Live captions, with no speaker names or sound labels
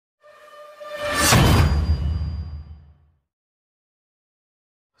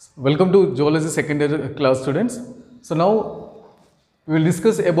Welcome to Zoology secondary class students. So now we will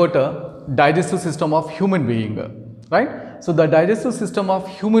discuss about a digestive system of human being, right? So the digestive system of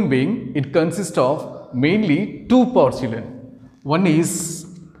human being, it consists of mainly two parts children. One is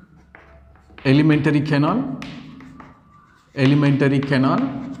alimentary canal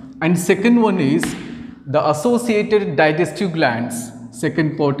and second one is the associated digestive glands.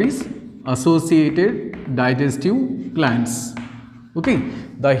 Second part is associated digestive glands. Okay,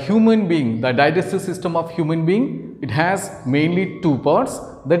 the human being, the digestive system of human being, it has mainly two parts,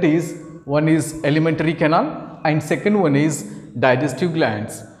 that is, one is alimentary canal and second one is digestive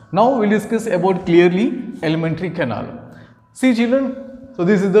glands. Now we will discuss about clearly alimentary canal. See children, so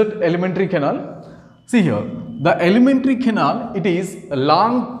this is the alimentary canal. See here, the alimentary canal, it is a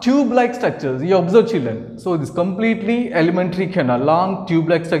long tube-like structures. You observe children. So this completely alimentary canal, long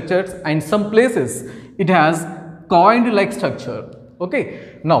tube-like structures, and some places it has coiled-like structure.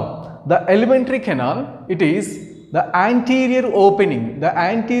 Okay. Now the alimentary canal, it is the anterior opening. The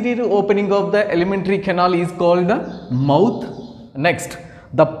anterior opening of the alimentary canal is called the mouth. Next,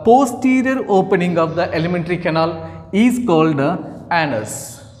 the posterior opening of the alimentary canal is called the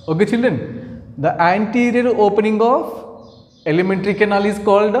anus. Okay children. The anterior opening of alimentary canal is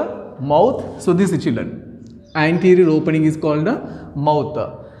called the mouth. So this is children. Anterior opening is called the mouth.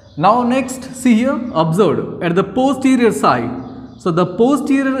 Now next, see here, observed at the posterior side. So the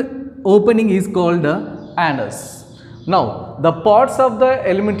posterior opening is called the anus. Now the parts of the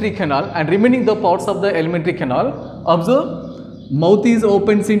alimentary canal and remaining the parts of the alimentary canal, observe, mouth is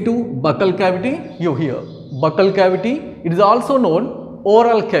opens into buccal cavity. You hear buccal cavity. It is also known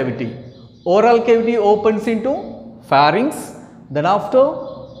oral cavity. Oral cavity opens into pharynx, then after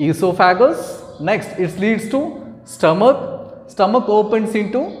esophagus, next it leads to stomach. Stomach opens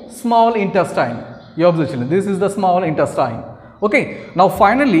into small intestine. You observe children, this is the small intestine. Okay, now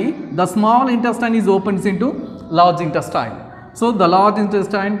finally the small intestine is opens into large intestine. So the large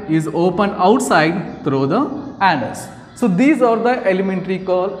intestine is open outside through the anus. So these are the alimentary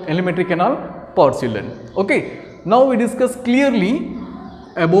canal parts children. Okay, now we discuss clearly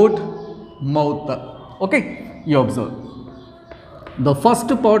about mouth. Okay, you observe. The first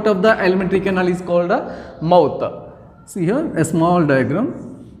part of the alimentary canal is called a mouth. See here a small diagram.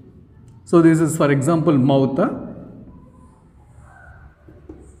 So this is for example mouth.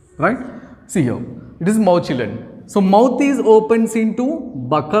 Right? See here, it is mouth children. So mouth is opens into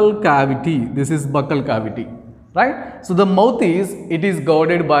buccal cavity. This is buccal cavity. Right? So the mouth is, it is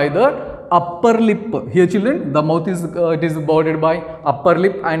guarded by the upper lip. Here children, the mouth is it is bordered by upper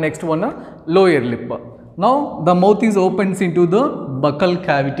lip and next one lower lip. Now the mouth is opens into the buccal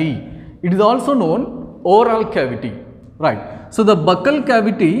cavity. It is also known oral cavity. Right. So the buccal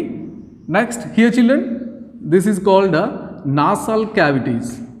cavity, next here children, this is called nasal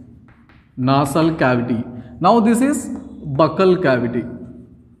cavities. Nasal cavity. Now this is buccal cavity.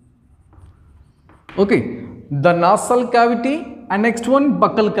 Okay. The nasal cavity and next one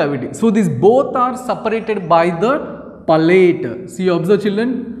buccal cavity. So these both are separated by the palate. See, observe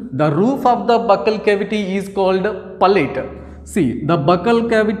children, the roof of the buccal cavity is called palate. See, the buccal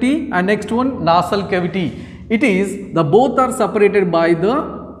cavity and next one nasal cavity. It is, the both are separated by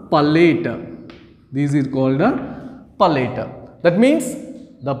the palate. This is called a palate. That means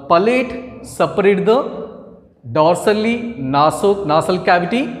the palate separate the dorsally nasal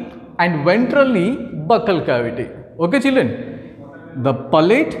cavity and ventrally buccal cavity. Okay children, the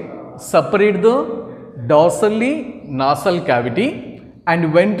palate separate the dorsally nasal cavity and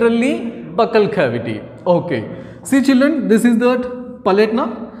ventrally buccal cavity. Okay, see children, this is the palate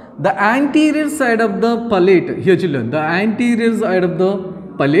now. The anterior side of the palate, here children, the anterior side of the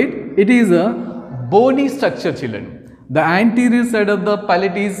palate, it is a bony structure children. The anterior side of the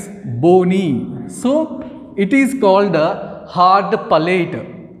palate is bony. So it is called a hard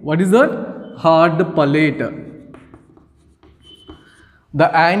palate. What is that? Hard palate.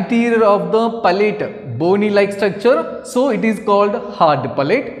 The anterior of the palate, bony like structure, so it is called hard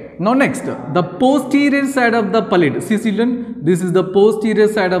palate. Now next, the posterior side of the palate. See children, this is the posterior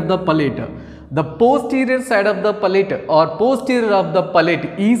side of the palate. The posterior side of the palate or posterior of the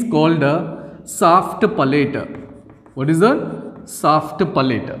palate is called a soft palate. What is that? Soft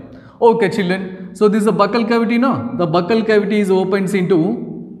palate. Okay children, so this is a buccal cavity now. The buccal cavity is opens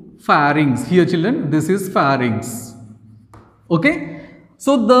into pharynx. Here children, this is pharynx. Okay.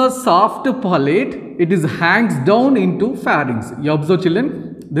 So the soft palate, it is hangs down into pharynx. You observe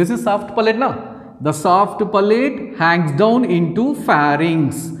children, this is soft palate now. The soft palate hangs down into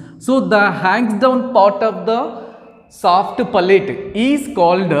pharynx. So the hangs down part of the soft palate is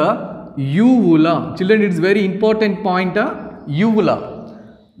called uvula. Children, it is very important point, uvula.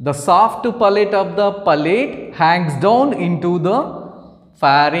 The soft palate of the palate hangs down into the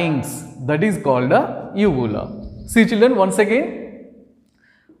pharynx. That is called a uvula. See children, once again,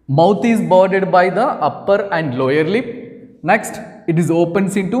 mouth is bordered by the upper and lower lip. Next, it is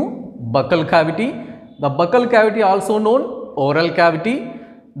opens into buccal cavity. The buccal cavity also known oral cavity.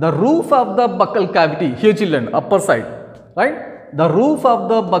 The roof of the buccal cavity, here children, upper side, right? The roof of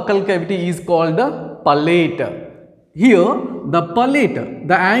the buccal cavity is called the palate. Here, the palate,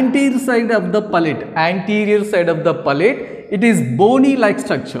 the anterior side of the palate, it is bony like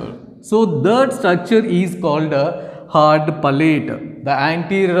structure. So, that structure is called a hard palate. The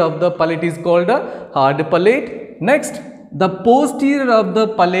anterior of the palate is called a hard palate. Next, the posterior of the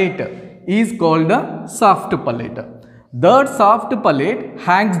palate is called a soft palate. That soft palate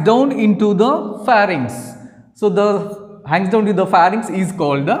hangs down into the pharynx. So, the hangs down to the pharynx is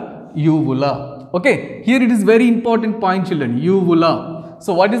called the uvula. Okay, here it is very important point children, uvula.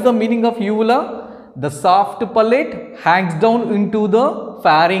 So, what is the meaning of uvula? The soft palate hangs down into the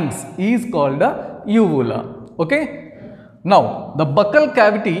pharynx is called a uvula. Okay. Now, the buccal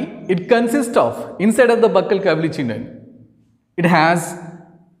cavity, it consists of, inside of the buccal cavity children, it has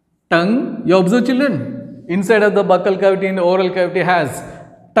tongue. You observe children, inside of the buccal cavity and oral cavity has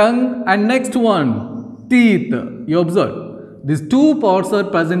tongue, and next one, teeth. You observe. These two parts are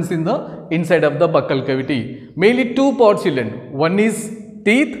present in the inside of the buccal cavity. Mainly two parts children. One is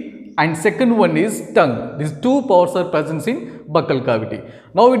teeth and second one is tongue. These two parts are present in buccal cavity.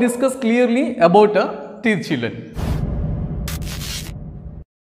 Now we discuss clearly about teeth children.